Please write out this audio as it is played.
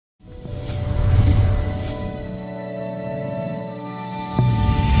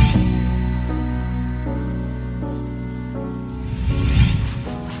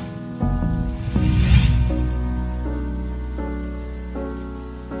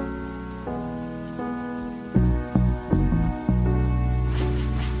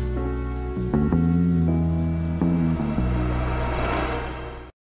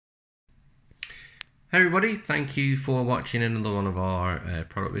Hey everybody, thank you for watching another one of our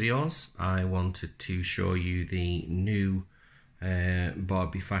product videos. I wanted to show you the new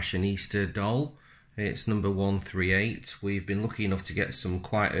Barbie Fashionista doll. It's number 138. We've been lucky enough to get some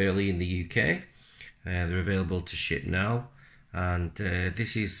quite early in the UK. They're available to ship now. And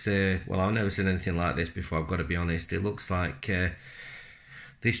this is, well, I've never seen anything like this before, I've got to be honest. It looks like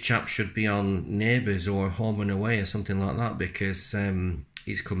this chap should be on Neighbours or Home and Away or something like that, because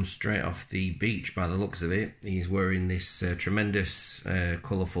he's come straight off the beach by the looks of it. He's wearing this tremendous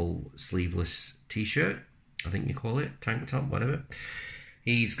colourful sleeveless t-shirt, I think you call it, tank top, whatever.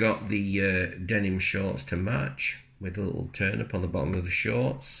 He's got the denim shorts to match with a little turn up on the bottom of the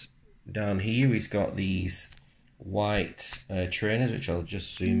shorts. Down here he's got these white trainers, which I'll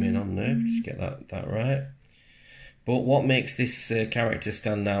just zoom in on there, just get that right. But what makes this character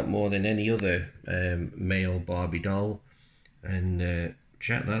stand out more than any other male Barbie doll, and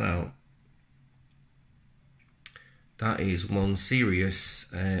check that out, that is one serious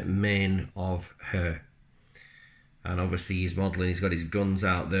mane of her. And obviously he's modelling, he's got his guns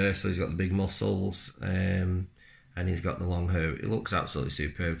out there, so he's got the big muscles, and he's got the long hair. It looks absolutely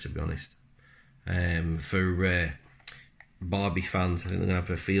superb, to be honest. For Barbie fans, I think they're going to have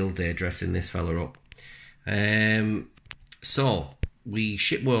a field day dressing this fella up. So we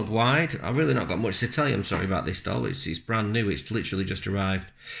ship worldwide. I've really not got much to tell you, I'm sorry about this doll. It's brand new, it's literally just arrived.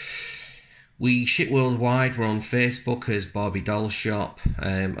 We ship worldwide. We're on Facebook as Barbie Doll Shop,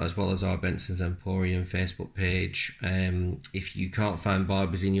 as well as our Benson's Emporium Facebook page. If you can't find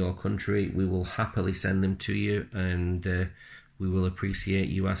Barbies in your country, we will happily send them to you, and we will appreciate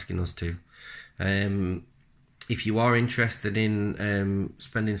you asking us to. If you are interested in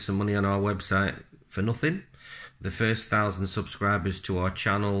spending some money on our website for nothing, the first 1,000 subscribers to our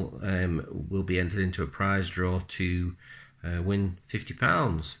channel will be entered into a prize draw to win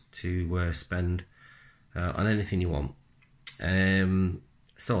 £50 to spend on anything you want.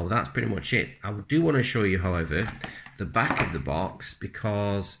 So that's pretty much it. I do want to show you, however, the back of the box,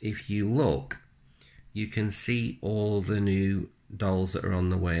 because if you look, you can see all the new dolls that are on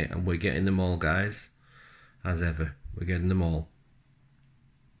the way, and we're getting them all, guys, as ever. We're getting them all.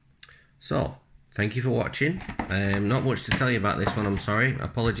 So thank you for watching. Not much to tell you about this one, I'm sorry.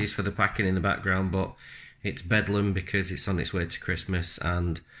 Apologies for the packing in the background, but it's bedlam because it's on its way to Christmas,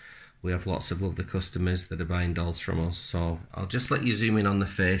 and we have lots of lovely customers that are buying dolls from us. So I'll just let you zoom in on the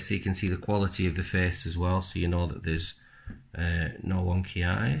face so you can see the quality of the face as well, so you know that there's no wonky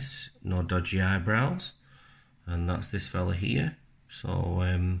eyes, no dodgy eyebrows. And that's this fella here. So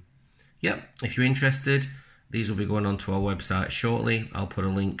yeah, if you're interested, these will be going onto our website shortly. I'll put a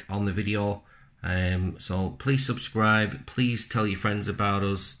link on the video. So please subscribe, please tell your friends about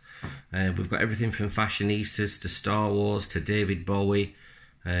us. We've got everything from Fashionistas to Star Wars to David Bowie,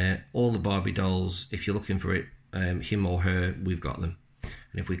 all the Barbie dolls. If you're looking for it, him or her, we've got them.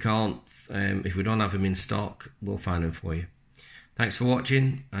 And if we can't, if we don't have them in stock, we'll find them for you. Thanks for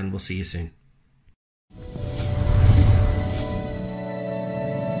watching, and we'll see you soon.